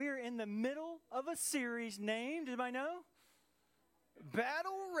in the middle of a series named, anybody know?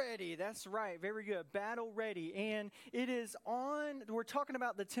 Battle Ready. That's right. Very good. Battle Ready. And we're talking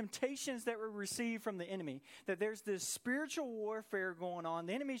about the temptations that we receive from the enemy. That there's this spiritual warfare going on.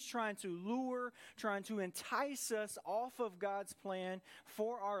 The enemy's trying to lure, trying to entice us off of God's plan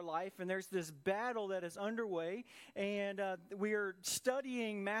for our life. And there's this battle that is underway. And we are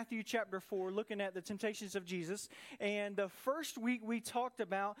studying Matthew chapter 4, looking at the temptations of Jesus. And the first week we talked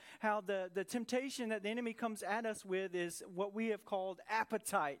about how the temptation that the enemy comes at us with is what we have called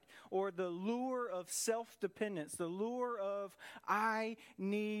appetite, or the lure of self-dependence, the lure of I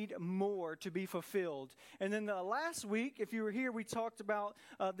need more to be fulfilled. And then the last week, if you were here, we talked about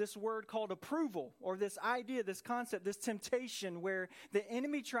this word called approval, or this idea, this concept, this temptation where the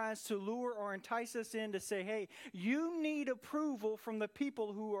enemy tries to lure or entice us in to say, hey, you need approval from the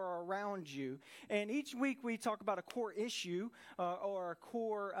people who are around you. And each week we talk about a core issue or a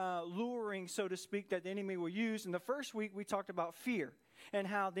core luring, so to speak, that the enemy will use. And the first week we talked about fear, and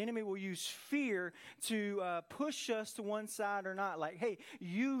how the enemy will use fear to push us to one side or not. Like, hey,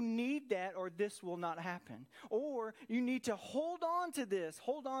 you need that or this will not happen. Or you need to hold on to this.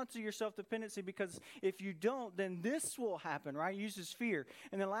 Hold on to your self-dependency, because if you don't, then this will happen, right? He uses fear.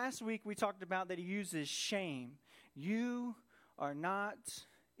 And then last week we talked about that he uses shame. You are not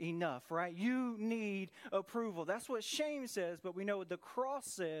enough, right? You need approval. That's what shame says, but we know what the cross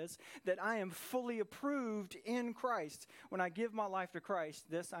says, that I am fully approved in Christ. When I give my life to Christ,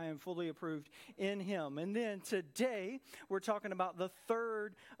 this I am fully approved in Him. And then today, we're talking about the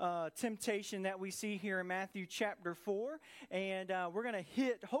third temptation that we see here in Matthew chapter 4, and we're going to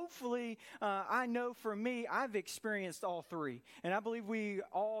hit, hopefully, I know for me, I've experienced all three, and I believe we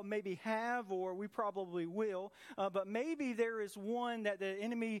all maybe have, or we probably will, but maybe there is one that the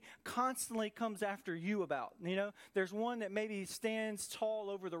enemy constantly comes after you about. You know, there's one that maybe stands tall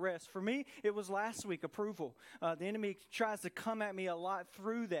over the rest. For me, it was last week, approval. The enemy tries to come at me a lot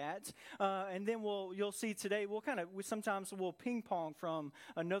through that, and then you'll see today sometimes we'll ping pong from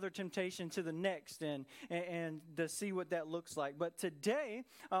another temptation to the next, and to see what that looks like. But today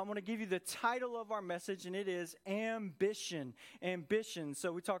I'm going to give you the title of our message, and it is ambition. Ambition.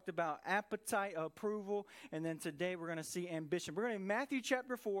 So we talked about appetite, approval, and then today we're going to see ambition. We're going to Matthew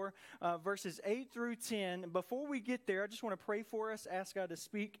chapter 4, verses 8 through 10. Before we get there, I just want to pray for us, ask God to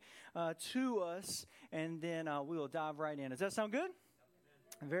speak to us, and then we will dive right in. Does that sound good?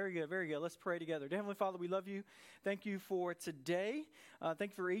 Very good, very good. Let's pray together. Dear Heavenly Father, we love you. Thank you for today.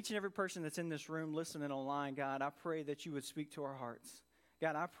 Thank you for each and every person that's in this room listening online, God. I pray that you would speak to our hearts.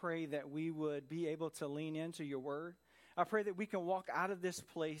 God, I pray that we would be able to lean into your word. I pray that we can walk out of this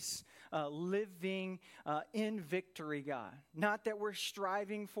place living in victory, God. Not that we're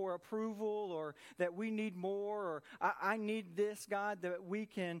striving for approval, or that we need more, or I need this, God, that we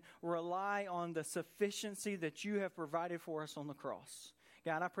can rely on the sufficiency that you have provided for us on the cross.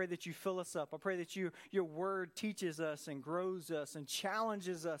 God, I pray that you fill us up. I pray that your word teaches us and grows us and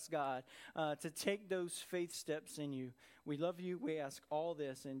challenges us, God, to take those faith steps in you. We love you. We ask all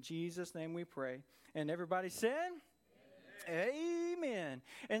this in Jesus' name we pray. And everybody said? Amen.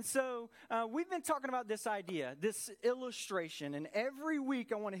 And so we've been talking about this idea, this illustration, and every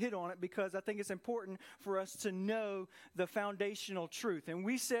week I want to hit on it because I think it's important for us to know the foundational truth. And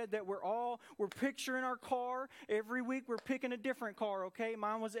we said that we're picturing our car. Every week we're picking a different car, okay?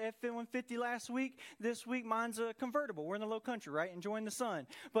 Mine was an F-150 last week. This week mine's a convertible. We're in the low country, right? Enjoying the sun.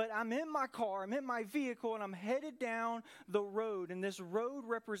 But I'm in my car, I'm in my vehicle, and I'm headed down the road. And this road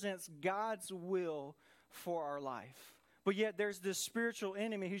represents God's will for our life. But yet there's this spiritual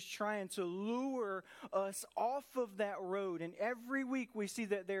enemy who's trying to lure us off of that road. And every week we see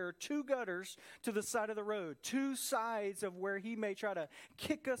that there are two gutters to the side of the road, two sides of where he may try to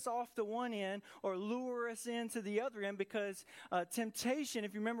kick us off the one end or lure us into the other end, because temptation,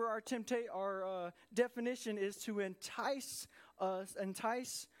 if you remember our definition, is to entice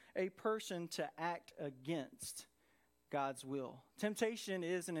a person to act against God's will. Temptation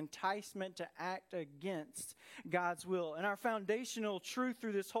is an enticement to act against God's will. And our foundational truth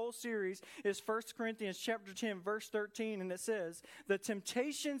through this whole series is 1 Corinthians chapter 10, verse 13. And it says, the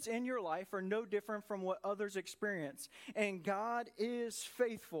temptations in your life are no different from what others experience. And God is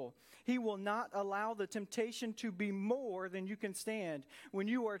faithful. He will not allow the temptation to be more than you can stand. When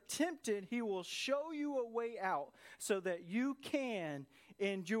you are tempted, He will show you a way out so that you can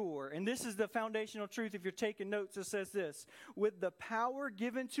endure. And this is the foundational truth. If you're taking notes, it says this: with the power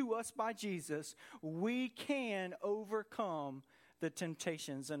given to us by Jesus, we can overcome the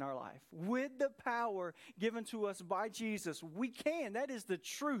temptations in our life. With the power given to us by Jesus, we can. That is the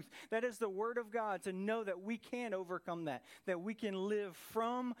truth. That is the Word of God, to know that we can overcome that we can live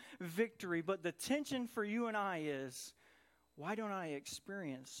from victory. But the tension for you and I is, why don't I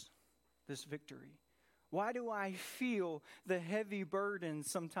experience this victory? Why do I feel the heavy burden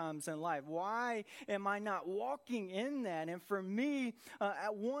sometimes in life? Why am I not walking in that? And for me,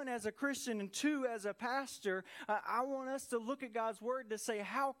 one, as a Christian, and two, as a pastor, I want us to look at God's Word to say,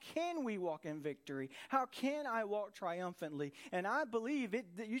 how can we walk in victory? How can I walk triumphantly? And I believe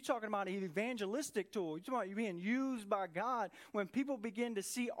you're talking about an evangelistic tool. You're talking about you being used by God. When people begin to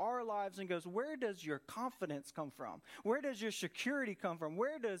see our lives and goes, where does your confidence come from? Where does your security come from?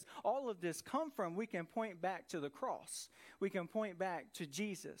 Where does all of this come from? We can point back to the cross. We can point back to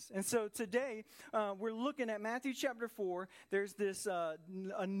Jesus. And so today, we're looking at Matthew chapter 4. There's this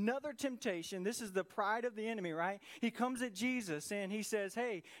another temptation. This is the pride of the enemy, right? He comes at Jesus and he says,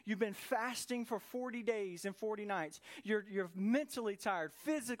 hey, you've been fasting for 40 days and 40 nights. You're mentally tired,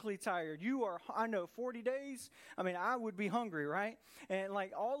 physically tired. You are, 40 days? I mean, I would be hungry, right? And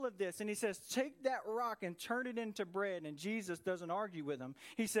like all of this. And he says, take that rock and turn it into bread. And Jesus doesn't argue with him.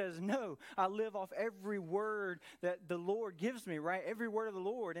 He says, no, I live off every word that the Lord gives me, right? Every word of the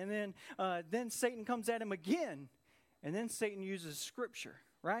Lord. And then Satan comes at him again. And then Satan uses Scripture,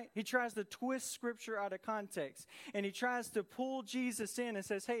 right? He tries to twist Scripture out of context. And he tries to pull Jesus in and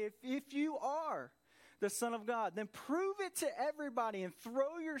says, hey, if you are the Son of God, then prove it to everybody and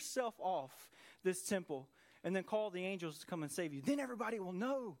throw yourself off this temple. And then call the angels to come and save you. Then everybody will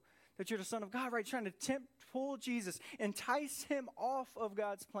know that you're the Son of God, right? Trying to pull Jesus, entice him off of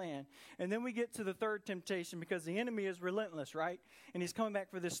God's plan. And then we get to the third temptation, because the enemy is relentless, right? And he's coming back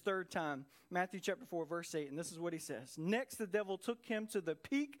for this third time. Matthew chapter 4, verse 8, and this is what he says. Next, the devil took him to the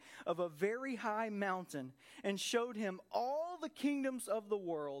peak of a very high mountain and showed him all the kingdoms of the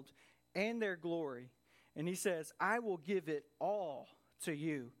world and their glory. And he says, I will give it all to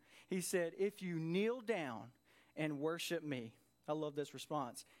you. He said, if you kneel down and worship me. I love this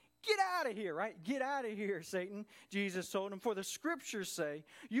response. Get out of here, right? Get out of here, Satan, Jesus told him. For the Scriptures say,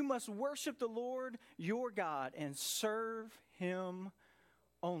 you must worship the Lord your God and serve him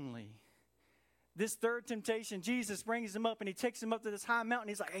only. This third temptation, Jesus brings him up and he takes him up to this high mountain.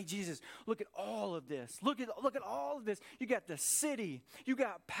 He's like, hey, Jesus, look at all of this. Look at all of this. You got the city. You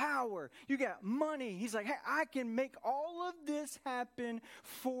got power. You got money. He's like, hey, I can make all of this happen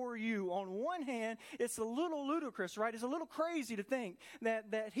for you. On one hand, it's a little ludicrous, right? It's a little crazy to think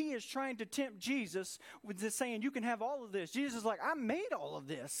that he is trying to tempt Jesus with just saying, you can have all of this. Jesus is like, I made all of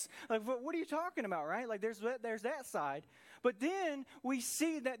this. Like, what are you talking about, right? Like, there's that side. But then we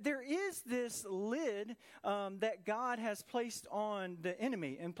see that there is this lid that God has placed on the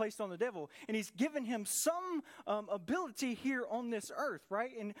enemy and placed on the devil. And he's given him some ability here on this earth, right?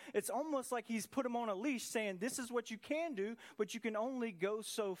 And it's almost like he's put him on a leash saying, this is what you can do, but you can only go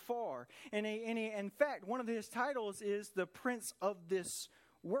so far. And in fact, one of his titles is the Prince of this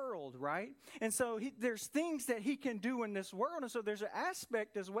world, right? And so there's things that he can do in this world. And so there's an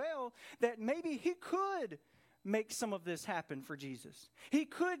aspect as well that maybe he could make some of this happen for Jesus. He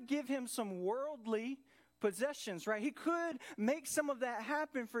could give him some worldly possessions, right? He could make some of that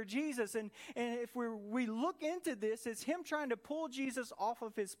happen for Jesus. And if we look into this, it's him trying to pull Jesus off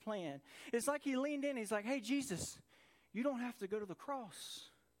of his plan. It's like he leaned in. He's like, hey, Jesus, you don't have to go to the cross.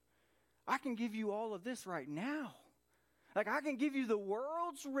 I can give you all of this right now. Like, I can give you the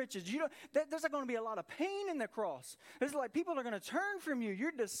world's riches. There's not going to be a lot of pain in the cross. It's like people are going to turn from you.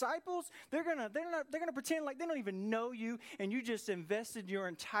 Your disciples, they're going to pretend like they don't even know you, and you just invested your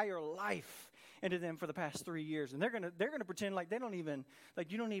entire life into them for the past 3 years, and they're going to pretend like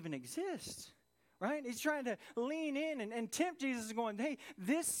you don't even exist. Right? He's trying to lean in and tempt Jesus and going, hey,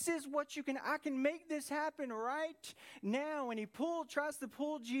 this is what I can make this happen right now. And he tries to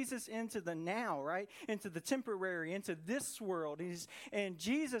pull Jesus into the now, right? Into the temporary, into this world. And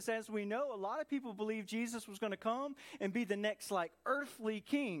Jesus, as we know, a lot of people believe Jesus was going to come and be the next like earthly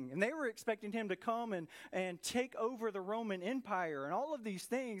king. And they were expecting him to come and take over the Roman Empire and all of these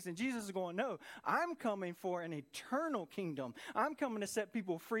things. And Jesus is going, no, I'm coming for an eternal kingdom. I'm coming to set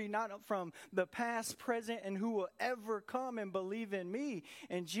people free, not from the past, present, and who will ever come and believe in me.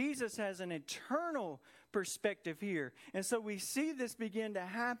 And Jesus has an eternal perspective here. And so we see this begin to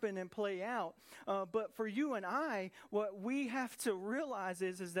happen and play out. But for you and I, what we have to realize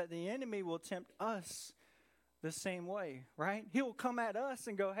is that the enemy will tempt us the same way, right? He'll come at us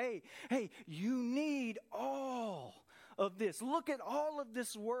and go, hey, you need all of this. Look at all of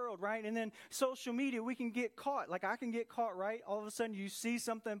this world, right? And then social media, we can get caught. Like I can get caught, right? All of a sudden you see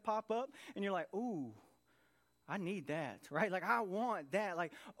something pop up and you're like, ooh, I need that, right? Like, I want that.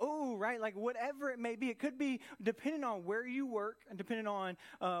 Like, oh, right? Like, whatever it may be. It could be depending on where you work and depending on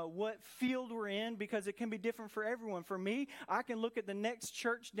what field we're in, because it can be different for everyone. For me, I can look at the next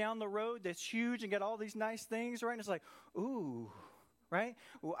church down the road that's huge and got all these nice things, right? And it's like, ooh, right?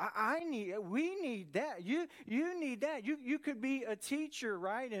 Well, we need that. You need that. You could be a teacher,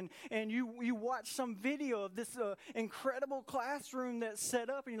 right? And you watch some video of this incredible classroom that's set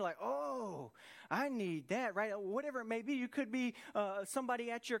up, and you're like, oh, I need that, right? Whatever it may be. You could be somebody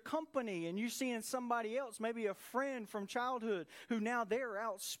at your company, and you're seeing somebody else, maybe a friend from childhood, who now they're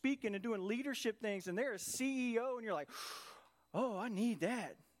out speaking and doing leadership things, and they're a CEO, and you're like, oh, I need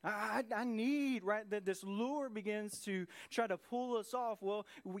that. I need, right, that this lure begins to try to pull us off. Well,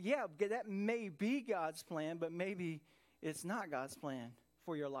 yeah, that may be God's plan, but maybe it's not God's plan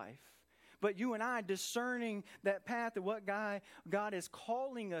for your life. But you and I discerning that path of what God is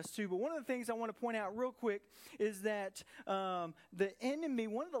calling us to. But one of the things I want to point out real quick is that the enemy,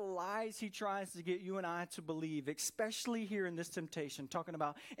 one of the lies he tries to get you and I to believe, especially here in this temptation, talking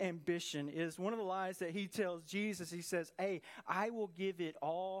about ambition, is one of the lies that he tells Jesus. He says, hey, I will give it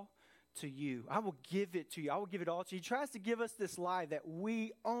all to you. I will give it to you. I will give it all to you. He tries to give us this lie that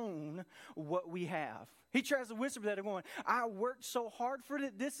we own what we have. He tries to whisper that, going, I worked so hard for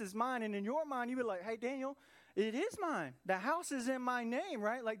it. This is mine. And in your mind, you be like, hey, Daniel, it is mine. The house is in my name,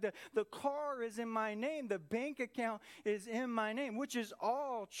 right? Like the car is in my name. The bank account is in my name, which is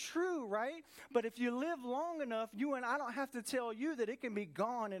all true, right? But if you live long enough, you and I don't have to tell you that it can be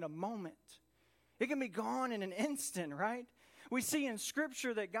gone in a moment. It can be gone in an instant, right? We see in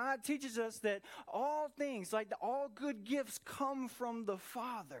Scripture that God teaches us that all things, like all good gifts, come from the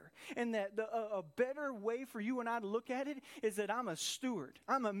Father. And that a better way for you and I to look at it is that I'm a steward.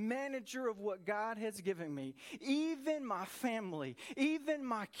 I'm a manager of what God has given me. Even my family, even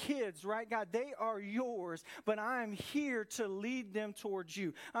my kids, right, God, they are yours. But I'm here to lead them towards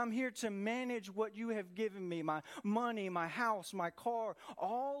you. I'm here to manage what you have given me. My money, my house, my car,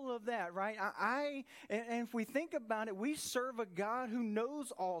 all of that, right? And if we think about it, we serve a God who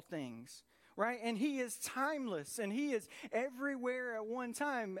knows all things, right? And he is timeless, and he is everywhere at one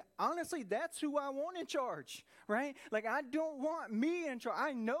time. Honestly, that's who I want in charge, right? Like, I don't want me in charge.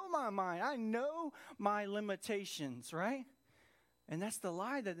 I know my mind. I know my limitations, right? And that's the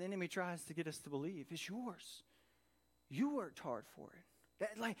lie that the enemy tries to get us to believe. It's yours. You worked hard for it.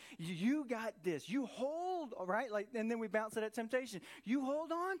 That, like, you got this. You hold, right? Like, and then we bounce to that temptation. You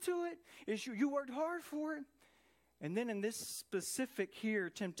hold on to it. It's you worked hard for it. And then in this specific here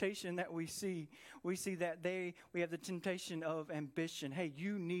temptation that we see that we have the temptation of ambition. Hey,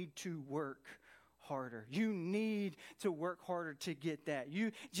 you need to work harder. You need to work harder to get that.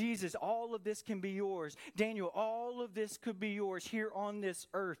 Jesus, all of this can be yours. Daniel, all of this could be yours here on this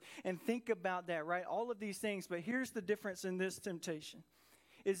earth. And think about that, right? All of these things. But here's the difference in this temptation.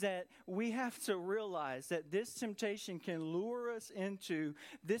 Is that we have to realize that this temptation can lure us into,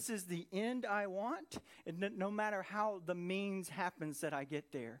 this is the end I want, and no matter how the means happens that I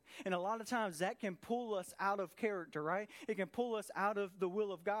get there. And a lot of times that can pull us out of character, right? It can pull us out of the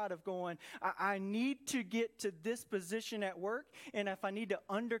will of God of going, I need to get to this position at work, and if I need to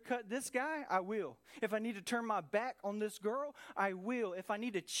undercut this guy, I will. If I need to turn my back on this girl, I will. If I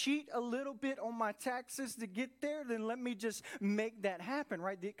need to cheat a little bit on my taxes to get there, then let me just make that happen,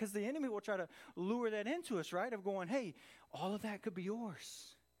 right? Because the enemy will try to lure that into us, right? Of going, hey, all of that could be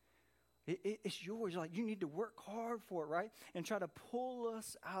yours. It's yours. Like, you need to work hard for it, right? And try to pull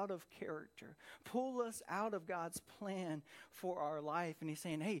us out of character, pull us out of God's plan for our life. And he's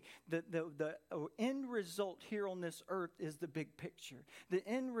saying, hey, the end result here on this earth is the big picture. The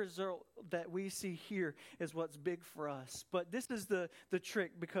end result that we see here is what's big for us. But this is the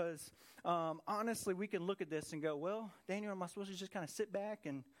trick, because honestly, we can look at this and go, well, Daniel, am I supposed to just kind of sit back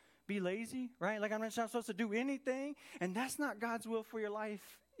and be lazy, right? Like, I'm not supposed to do anything. And that's not God's will for your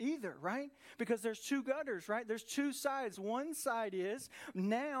life either, right? Because there's two gutters, right? There's two sides. One side is,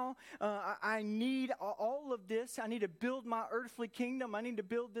 now I need all of this. I need to build my earthly kingdom. I need to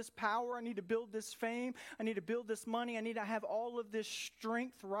build this power. I need to build this fame. I need to build this money. I need to have all of this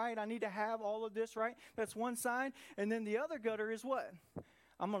strength, right? I need to have all of this, right? That's one side. And then the other gutter is what?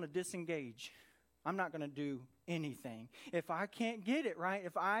 I'm going to disengage. I'm not going to do anything. If I can't get it, right?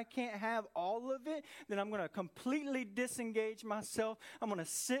 If I can't have all of it, then I'm going to completely disengage myself. I'm going to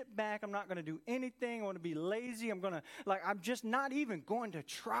sit back. I'm not going to do anything. I want to be lazy. I'm just not even going to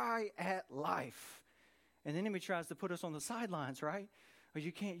try at life. And the enemy tries to put us on the sidelines, right? or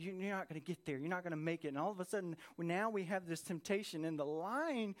you can't, you're not going to get there. You're not going to make it. And all of a sudden, now we have this temptation in the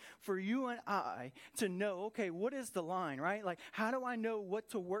line for you and I to know, okay, what is the line, right? Like, how do I know what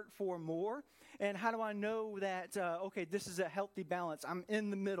to work for more? And how do I know that, okay, this is a healthy balance? I'm in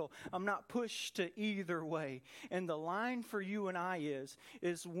the middle. I'm not pushed to either way. And the line for you and I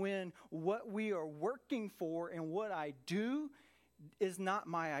is when what we are working for and what I do is not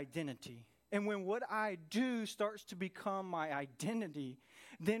my identity. And when what I do starts to become my identity,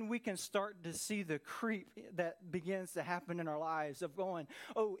 then we can start to see the creep that begins to happen in our lives of going,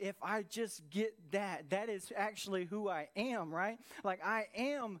 oh, if I just get that, that is actually who I am, right? Like, I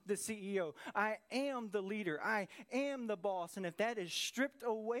am the CEO. I am the leader. I am the boss. And if that is stripped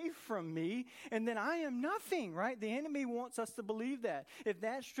away from me, and then I am nothing, right? The enemy wants us to believe that. If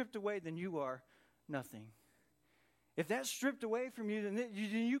that's stripped away, then you are nothing. If that's stripped away from you, then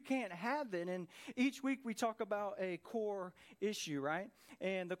you can't have it. And each week we talk about a core issue, right?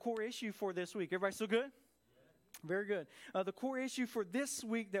 And the core issue for this week, everybody still good? Very good. The core issue for this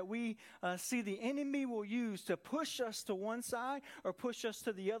week that we see the enemy will use to push us to one side or push us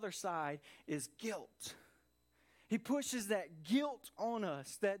to the other side is guilt. He pushes that guilt on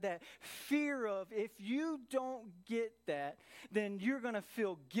us, that fear of if you don't get that, then you're going to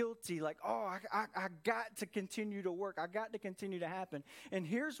feel guilty. Like, oh, I got to continue to work. I got to continue to happen. And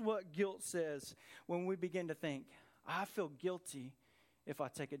here's what guilt says when we begin to think, I feel guilty if I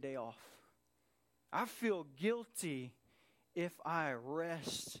take a day off. I feel guilty if I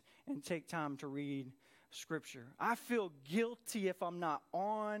rest and take time to read Scripture. I feel guilty if I'm not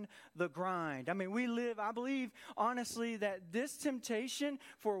on the grind. I mean, I believe, honestly, that this temptation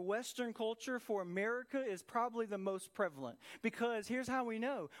for Western culture, for America, is probably the most prevalent. Because here's how we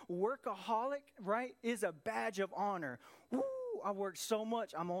know. Workaholic, right, is a badge of honor. Woo! I work so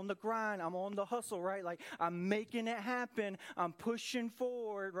much. I'm on the grind. I'm on the hustle, right? Like, I'm making it happen. I'm pushing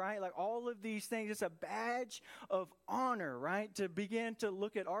forward, right? Like, all of these things. It's a badge of honor, right? To begin to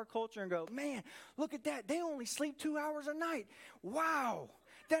look at our culture and go, man, look at that. They only sleep 2 hours a night. Wow.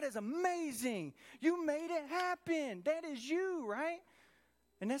 That is amazing. You made it happen. That is you, right?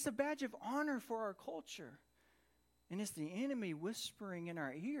 And that's a badge of honor for our culture. And it's the enemy whispering in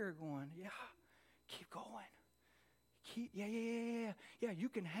our ear going, yeah, keep going. Yeah, you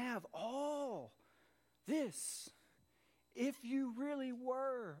can have all this if you really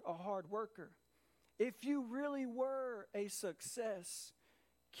were a hard worker. If you really were a success,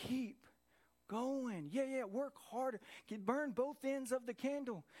 keep going. Yeah, work harder. Burn both ends of the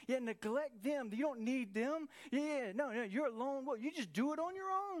candle. Yeah, neglect them. You don't need them. Yeah, no, you're alone. Well, you just do it on your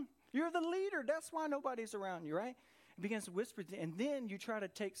own. You're the leader. That's why nobody's around you, right? It begins to whisper, and then you try to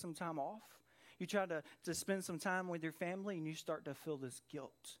take some time off. You try to spend some time with your family, and you start to feel this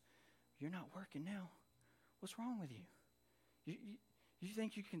guilt. You're not working now. What's wrong with you? You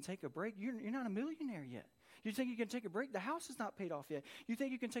think you can take a break? You're not a millionaire yet. You think you can take a break? The house is not paid off yet. You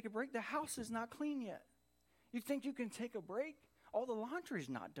think you can take a break? The house is not clean yet. You think you can take a break? All the laundry's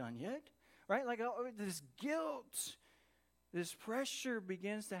not done yet, right? Like, this guilt, this pressure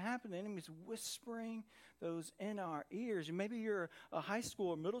begins to happen. The enemy's whispering those in our ears. And maybe you're a high school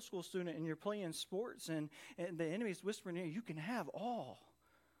or middle school student and you're playing sports, and the enemy's whispering, you can have all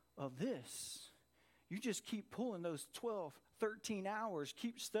of this. You just keep pulling those 12, 13 hours,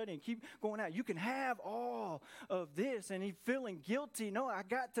 keep studying, keep going out. You can have all of this. And he's feeling guilty. No, I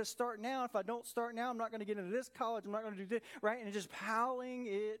got to start now. If I don't start now, I'm not going to get into this college. I'm not going to do this, right? And just piling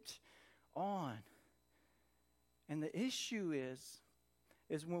it on. And the issue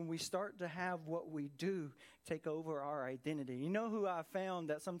is when we start to have what we do take over our identity. You know who I found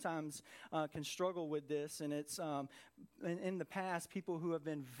that sometimes can struggle with this, and it's in the past, people who have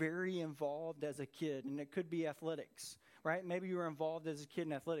been very involved as a kid, and it could be athletics. Right? Maybe you were involved as a kid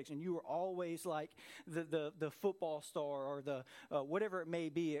in athletics, and you were always like the football star or the whatever it may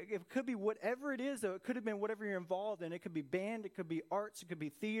be. It could be whatever it is, though. It could have been whatever you're involved in. It could be band, it could be arts, it could be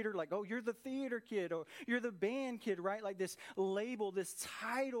theater. Like, oh, you're the theater kid, or you're the band kid, right? Like, this label, this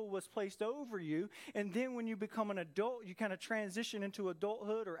title was placed over you. And then when you become an adult, you kind of transition into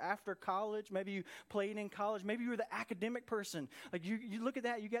adulthood, or after college. Maybe you played in college. Maybe you were the academic person. Like, you look at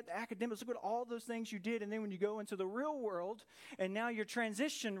that, you got the academics. Look at all those things you did. And then when you go into the real world, and now you're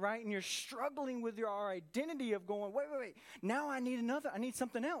transitioned, right? And you're struggling with your identity of going, wait. Now I need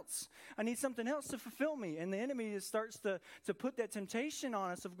something else. I need something else to fulfill me. And the enemy starts to put that temptation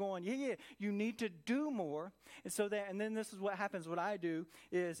on us of going, yeah, you need to do more. And then this is what happens. What I do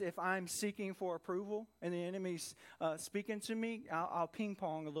is, if I'm seeking for approval and the enemy's speaking to me, I'll ping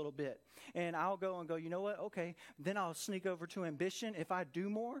pong a little bit. And I'll go, you know what? Okay. Then I'll sneak over to ambition. If I do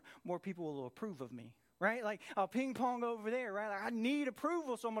more people will approve of me. right? Like I'll ping pong over there, right? Like I need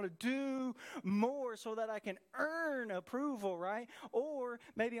approval, so I'm going to do more so that I can earn approval, right? Or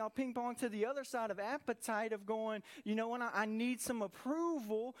maybe I'll ping pong to the other side of appetite of going, you know what, I need some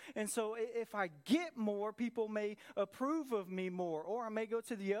approval, and so if I get more, people may approve of me more. Or I may go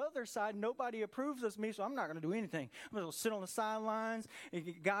to the other side, nobody approves of me, so I'm not going to do anything. I'm going to sit on the sidelines,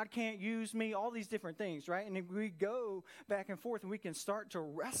 God can't use me, all these different things, right? And we go back and forth, and we can start to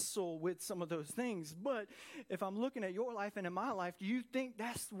wrestle with some of those things. But if I'm looking at your life and in my life, do you think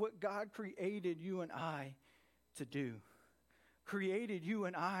that's what God created you and I to do? Created you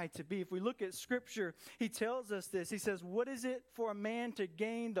and I to be. If we look at Scripture, He tells us this. He says, what is it for a man to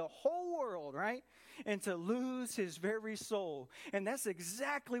gain the whole world, right? And to lose his very soul. And that's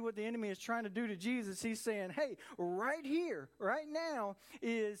exactly what the enemy is trying to do to Jesus. He's saying, hey, right here, right now,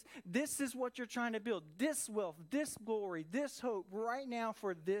 this is what you're trying to build. This wealth, this glory, this hope right now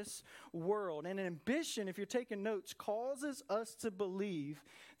for this world. And ambition, if you're taking notes, causes us to believe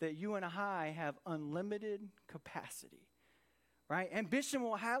that you and I have unlimited capacity. Right? Ambition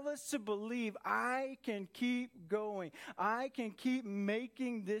will have us to believe I can keep going. I can keep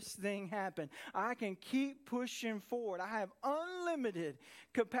making this thing happen. I can keep pushing forward. I have unlimited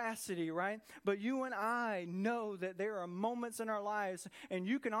capacity, right? But you and I know that there are moments in our lives, and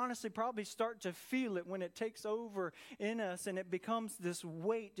you can honestly probably start to feel it when it takes over in us, and it becomes this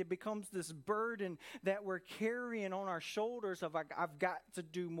weight. It becomes this burden that we're carrying on our shoulders of, I've got to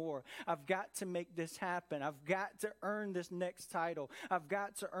do more. I've got to make this happen. I've got to earn this next title. I've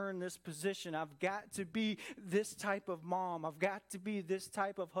got to earn this position. I've got to be this type of mom. I've got to be this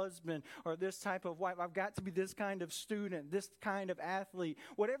type of husband or this type of wife. I've got to be this kind of student, this kind of athlete,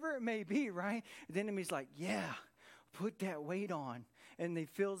 whatever it may be, right? The enemy's like, yeah, put that weight on. And he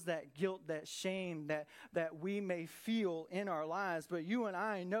feels that guilt, that shame that we may feel in our lives. But you and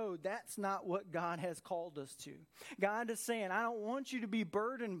I know that's not what God has called us to. God is saying, I don't want you to be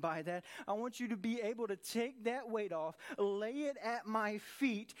burdened by that. I want you to be able to take that weight off, lay it at my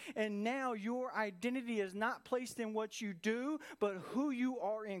feet, and now your identity is not placed in what you do, but who you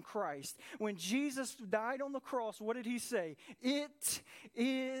are in Christ. When Jesus died on the cross, what did he say? It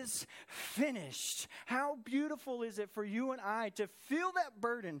is finished. How beautiful is it for you and I to feel that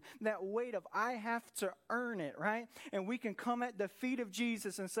burden, that weight of I have to earn it, right? And we can come at the feet of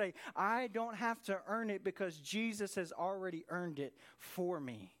Jesus and say, I don't have to earn it because Jesus has already earned it for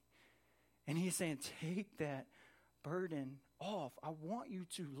me. And he's saying, take that burden off. I want you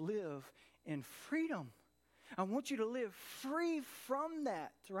to live in freedom. I want you to live free from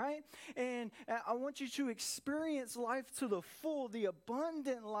that, right? And I want you to experience life to the full, the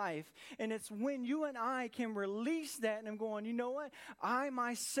abundant life. And it's when you and I can release that and I'm going, you know what? I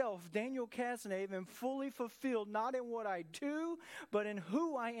myself, Daniel Casnave, am fully fulfilled, not in what I do, but in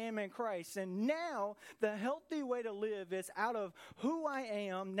who I am in Christ. And now the healthy way to live is out of who I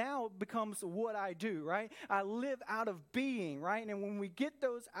am, now it becomes what I do, right? I live out of being, right? And when we get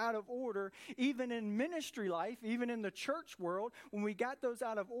those out of order, even in ministry life, even in the church world, when we got those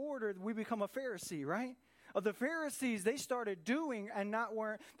out of order, we become a Pharisee, right? The Pharisees, they started doing and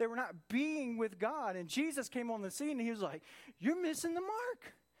they were not being with God. And Jesus came on the scene and he was like, you're missing the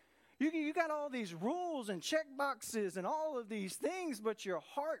mark. You got all these rules and check boxes and all of these things, but your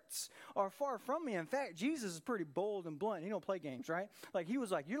hearts are far from me. In fact, Jesus is pretty bold and blunt. He don't play games, right? Like he was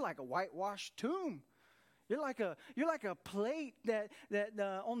like, you're like a whitewashed tomb. You're like a plate that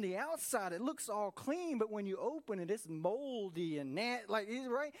on the outside it looks all clean, but when you open it, it's moldy and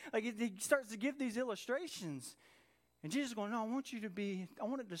right. Like he starts to give these illustrations, and Jesus is going, no, I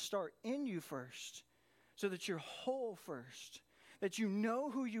want it to start in you first, so that you're whole first, that you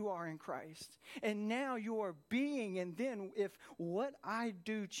know who you are in Christ, and now you are being. And then if what I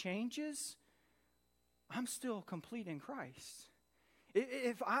do changes, I'm still complete in Christ.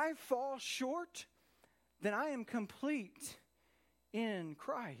 If I fall short, then I am complete in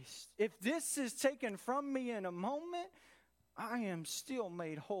Christ. If this is taken from me in a moment, I am still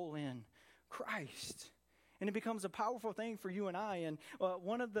made whole in Christ. And it becomes a powerful thing for you and I. And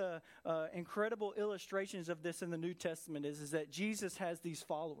one of the incredible illustrations of this in the New Testament is that Jesus has these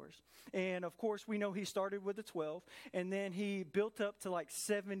followers. And, of course, we know he started with the 12, and then he built up to like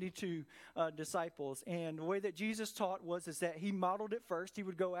 72 disciples. And the way that Jesus taught is that he modeled it first. He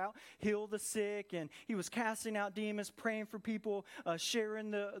would go out, heal the sick, and he was casting out demons, praying for people, sharing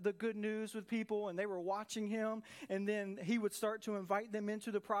the good news with people, and they were watching him. And then he would start to invite them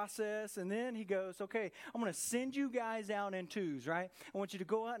into the process. And then he goes, okay, I'm going to to send you guys out in twos, right? I want you to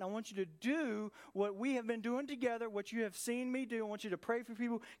go out and I want you to do what we have been doing together, what you have seen me do. I want you to pray for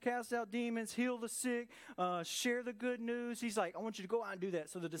people, cast out demons, heal the sick, share the good news. He's like, I want you to go out and do that.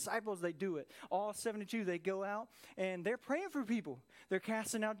 So the disciples, they do it. All 72, they go out and they're praying for people. They're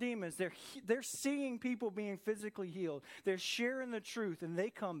casting out demons. They're seeing people being physically healed. They're sharing the truth, and they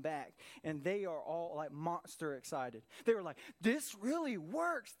come back and they are all like monster excited. They were like, this really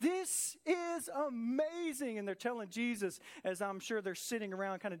works. This is amazing. And they're telling Jesus, as I'm sure they're sitting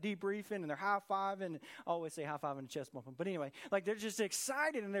around kind of debriefing and they're high-fiving. I always say high-fiving and chest bumping. But anyway, like they're just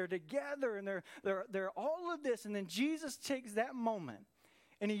excited and they're together and they're all of this. And then Jesus takes that moment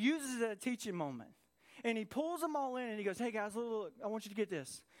and he uses it as a teaching moment. And he pulls them all in and he goes, hey guys, look, I want you to get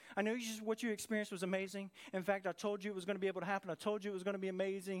this. I know what you experienced was amazing. In fact, I told you it was going to be able to happen. I told you it was going to be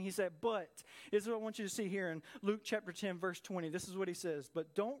amazing. He said, but this is what I want you to see here in Luke chapter 10, verse 20. This is what he says.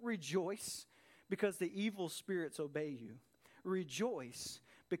 But don't rejoice because the evil spirits obey you. Rejoice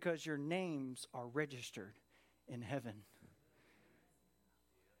because your names are registered in heaven.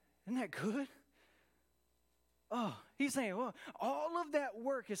 Isn't that good? Oh, he's saying, well, all of that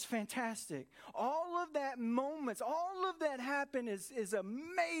work is fantastic. All of that moments, all of that happen is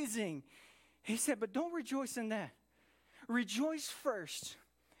amazing. He said, but don't rejoice in that. Rejoice first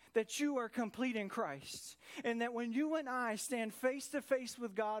that you are complete in Christ. And that when you and I stand face to face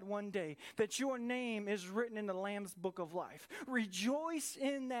with God one day, that your name is written in the Lamb's book of life. Rejoice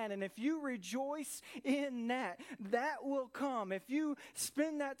in that. And if you rejoice in that, that will come. If you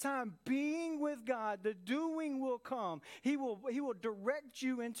spend that time being with God, the doing will come. He will direct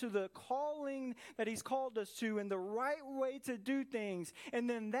you into the calling that he's called us to and the right way to do things. And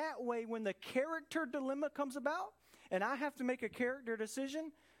then that way, when the character dilemma comes about, and I have to make a character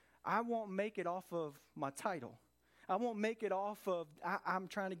decision, I won't make it off of my title. I won't make it off of, I'm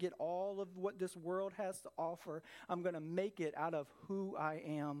trying to get all of what this world has to offer. I'm going to make it out of who I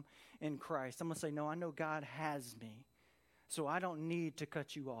am in Christ. I'm going to say, no, I know God has me. So I don't need to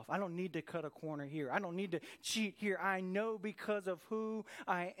cut you off. I don't need to cut a corner here. I don't need to cheat here. I know because of who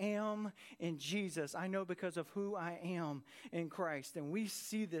I am in Jesus. I know because of who I am in Christ. And we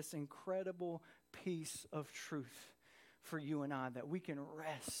see this incredible piece of truth for you and I, that we can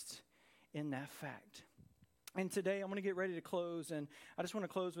rest in that fact. And today I'm going to get ready to close, and I just want to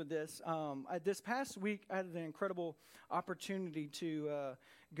close with this. This past week, I had an incredible opportunity to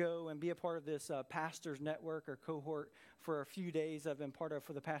go and be a part of this pastors network or cohort for a few days I've been part of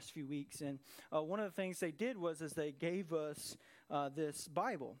for the past few weeks. And one of the things they did was they gave us this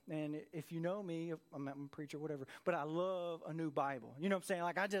Bible. And if you know me, I'm a preacher, whatever, but I love a new Bible. You know what I'm saying?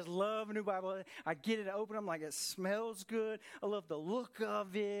 Like, I just love a new Bible. I get it, I open them, like, it smells good. I love the look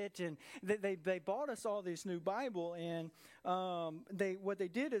of it. And they bought us all this new Bible. And what they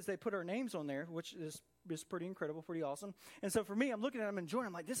did is they put our names on there, which is pretty incredible, pretty awesome. And so for me, I'm looking at it, I'm enjoying it.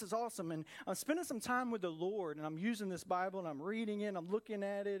 I'm like, this is awesome. And I'm spending some time with the Lord, and I'm using this Bible, and I'm reading it, I'm looking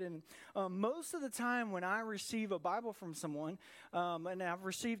at it. And most of the time when I receive a Bible from someone, and I've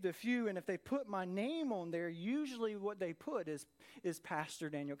received a few, and if they put my name on there, usually what they put is Pastor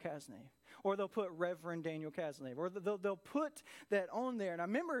Daniel Kasnave. Or they'll put Reverend Daniel Kasnave. Or they'll put that on there. And I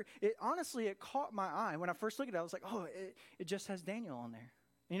remember, it caught my eye. When I first looked at it, I was like, oh, it just has Daniel on there.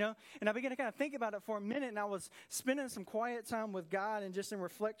 You know, and I began to kind of think about it for a minute, and I was spending some quiet time with God and just in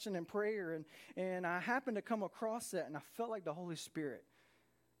reflection and prayer, and I happened to come across that, and I felt like the Holy Spirit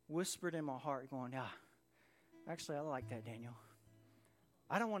whispered in my heart going, yeah, actually, I like that, Daniel.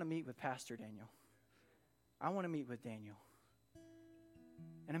 I don't want to meet with Pastor Daniel. I want to meet with Daniel.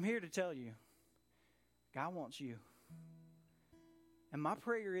 And I'm here to tell you, God wants you. And my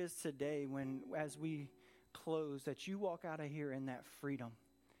prayer is today, as we close, that you walk out of here in that freedom.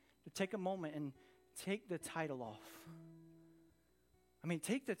 To take a moment and take the title off. I mean,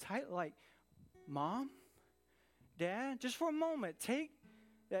 take the title, like, Mom, Dad, just for a moment, take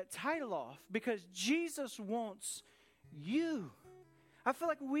that title off, because Jesus wants you. I feel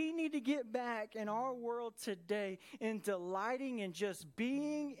like we need to get back in our world today in delighting and just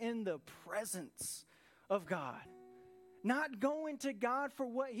being in the presence of God. Not going to God for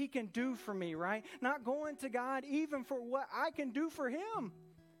what he can do for me, right? Not going to God even for what I can do for him.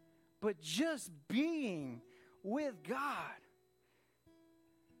 But just being with God.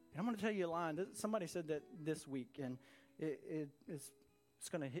 And I'm going to tell you a line. Somebody said that this week, and it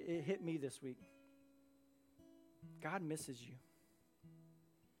hit me this week. God misses you.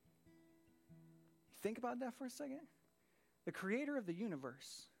 Think about that for a second. The creator of the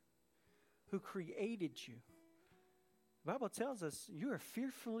universe, who created you. The Bible tells us you are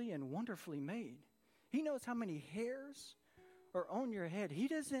fearfully and wonderfully made. He knows how many hairs or on your head. He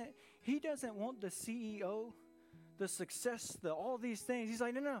doesn't want the CEO, the success, all these things. He's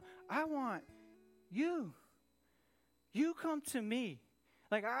like, no, I want you. You come to me.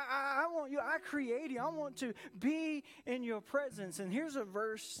 Like, I want you. I created you. I want to be in your presence. And here's a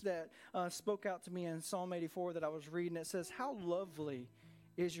verse that spoke out to me in Psalm 84 that I was reading. It says, how lovely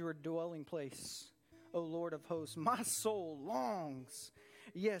is your dwelling place, O Lord of hosts. My soul longs,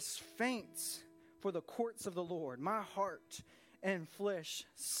 yes, faints for the courts of the Lord. My heart and flesh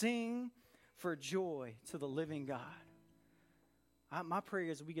sing for joy to the living God. My prayer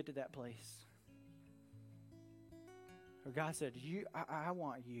is we get to that place. God said, I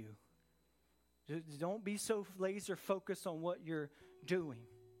want you. Don't be so laser focused on what you're doing.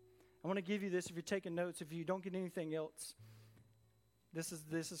 I want to give you this if you're taking notes. If you don't get anything else, this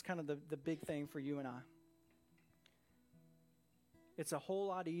is kind of the big thing for you and I. It's a whole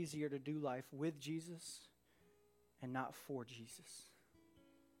lot easier to do life with Jesus and not for Jesus.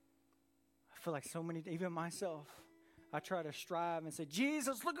 I feel like so many, even myself, I try to strive and say,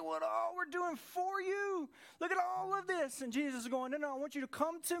 Jesus, look at what all we're doing for you. Look at all of this. And Jesus is going, no, I want you to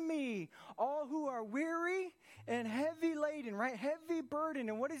come to me, all who are weary and heavy laden, right? Heavy burden.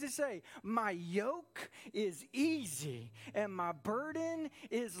 And what does he say? My yoke is easy and my burden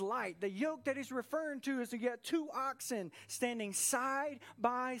is light. The yoke that he's referring to is to get two oxen standing side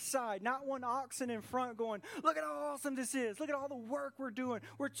by side. Not one oxen in front going, look at how awesome this is. Look at all the work we're doing.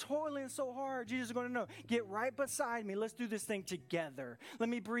 We're toiling so hard. Jesus is going to know, get right beside me. Let's do this thing together. Let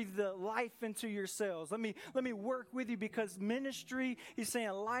me breathe the life into your cells. Let me work with you, because ministry, he's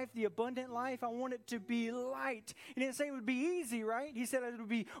saying life, the abundant life, I want it to be light. He didn't say it would be easy, right? He said it would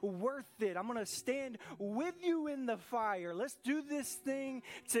be worth it. I'm going to stand with you in the fire. Let's do this thing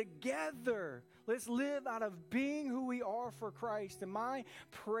together. Let's live out of being who we are for Christ. And my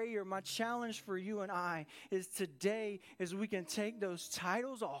prayer, my challenge for you and I is today is we can take those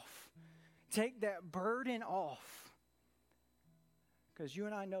titles off. Take that burden off. Because you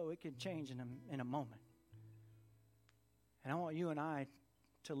and I know it can change in a moment. And I want you and I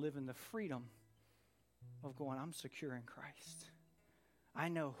to live in the freedom of going, I'm secure in Christ. I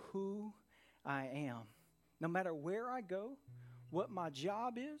know who I am. No matter where I go, what my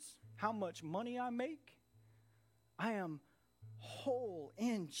job is, how much money I make, I am whole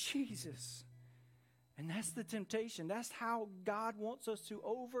in Jesus. And that's the temptation. That's how God wants us to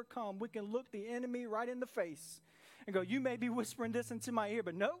overcome. We can look the enemy right in the face and go, you may be whispering this into my ear,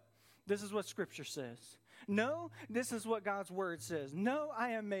 but no, this is what Scripture says. No, this is what God's word says. No, I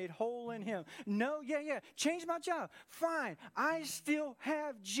am made whole in him. No, change my job. Fine, I still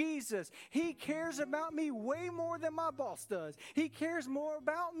have Jesus. He cares about me way more than my boss does. He cares more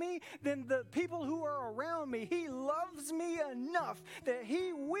about me than the people who are around me. He loves me enough that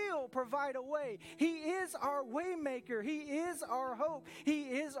he will provide a way. He is our way maker. He is our hope. He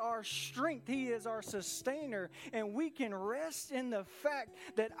is our strength. He is our sustainer. And we can rest in the fact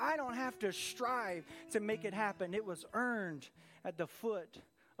that I don't have to strive to make it happen. It was earned at the foot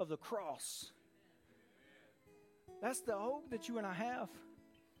of the cross. That's the hope that you and I have.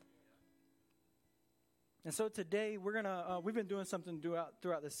 And so today we've been doing something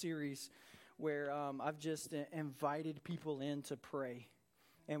throughout the series where I've just invited people in to pray.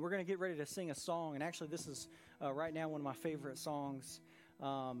 And we're going to get ready to sing a song. And actually this is right now one of my favorite songs,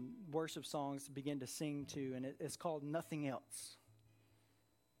 worship songs to begin to sing to. And it's called Nothing Else.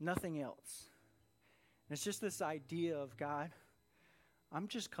 Nothing else. It's just this idea of, God, I'm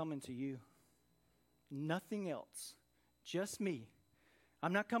just coming to you. Nothing else. Just me.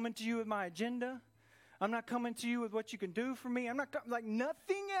 I'm not coming to you with my agenda. I'm not coming to you with what you can do for me. I'm not like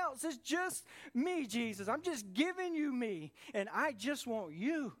nothing else. It's just me, Jesus. I'm just giving you me. And I just want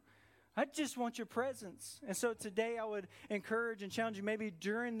you. I just want your presence. And so today I would encourage and challenge you maybe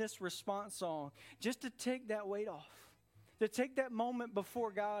during this response song just to take that weight off. To take that moment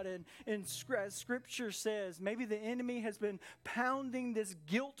before God, and as Scripture says, maybe the enemy has been pounding this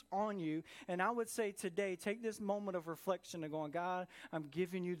guilt on you. And I would say today, take this moment of reflection and going, God, I'm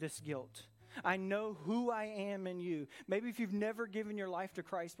giving you this guilt. I know who I am in you. Maybe if you've never given your life to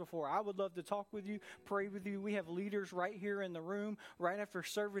Christ before, I would love to talk with you, pray with you. We have leaders right here in the room, right after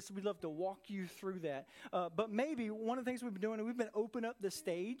service. We'd love to walk you through that. But maybe one of the things we've been doing, we've been opening up the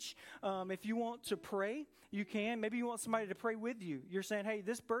stage. If you want to pray, you can. Maybe you want somebody to pray with you. You're saying, hey,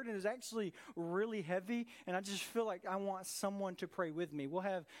 this burden is actually really heavy, and I just feel like I want someone to pray with me. We'll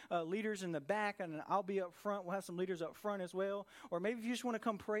have leaders in the back, and I'll be up front. We'll have some leaders up front as well. Or maybe if you just want to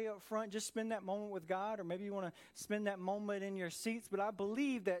come pray up front, just spend spend that moment with God, or maybe you want to spend that moment in your seats. But I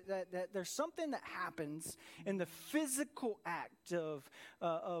believe that there's something that happens in the physical act of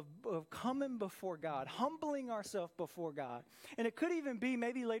coming before God, humbling ourselves before God. And it could even be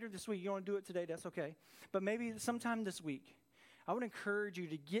maybe later this week. You don't want to do it today, that's okay. But maybe sometime this week, I would encourage you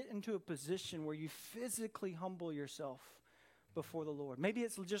to get into a position where you physically humble yourself before the Lord. Maybe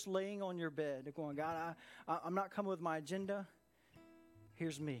it's just laying on your bed and going, God, I'm not coming with my agenda.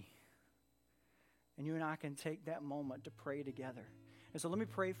 Here's me. And you and I can take that moment to pray together. And so let me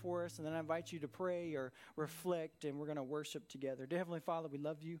pray for us, and then I invite you to pray or reflect, and we're going to worship together. Dear Heavenly Father, we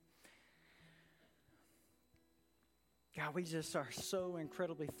love you. God, we just are so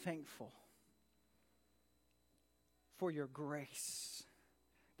incredibly thankful for your grace,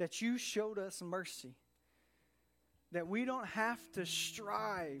 that you showed us mercy, that we don't have to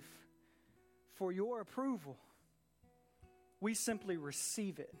strive for your approval. We simply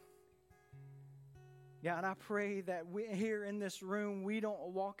receive it. God, I pray that we here in this room, we don't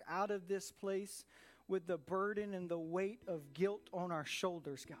walk out of this place with the burden and the weight of guilt on our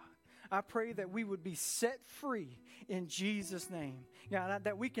shoulders, God. I pray that we would be set free in Jesus' name. God,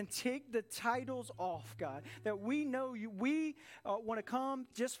 that we can take the titles off, God. That we know you. We want to come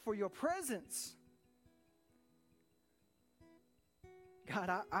just for your presence. God,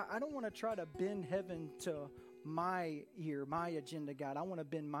 I don't want to try to bend heaven to my ear, my agenda, God. I want to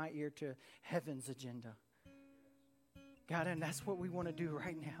bend my ear to heaven's agenda. God, and that's what we want to do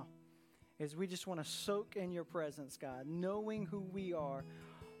right now, is we just want to soak in your presence, God, knowing who we are,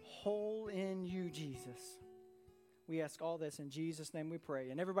 whole in you, Jesus. We ask all this in Jesus' name we pray.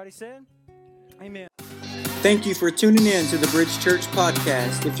 And everybody said, amen. Thank you for tuning in to the Bridge Church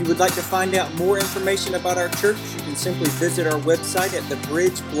podcast. If you would like to find out more information about our church, you can simply visit our website at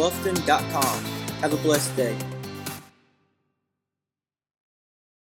thebridgebluffton.com. Have a blessed day.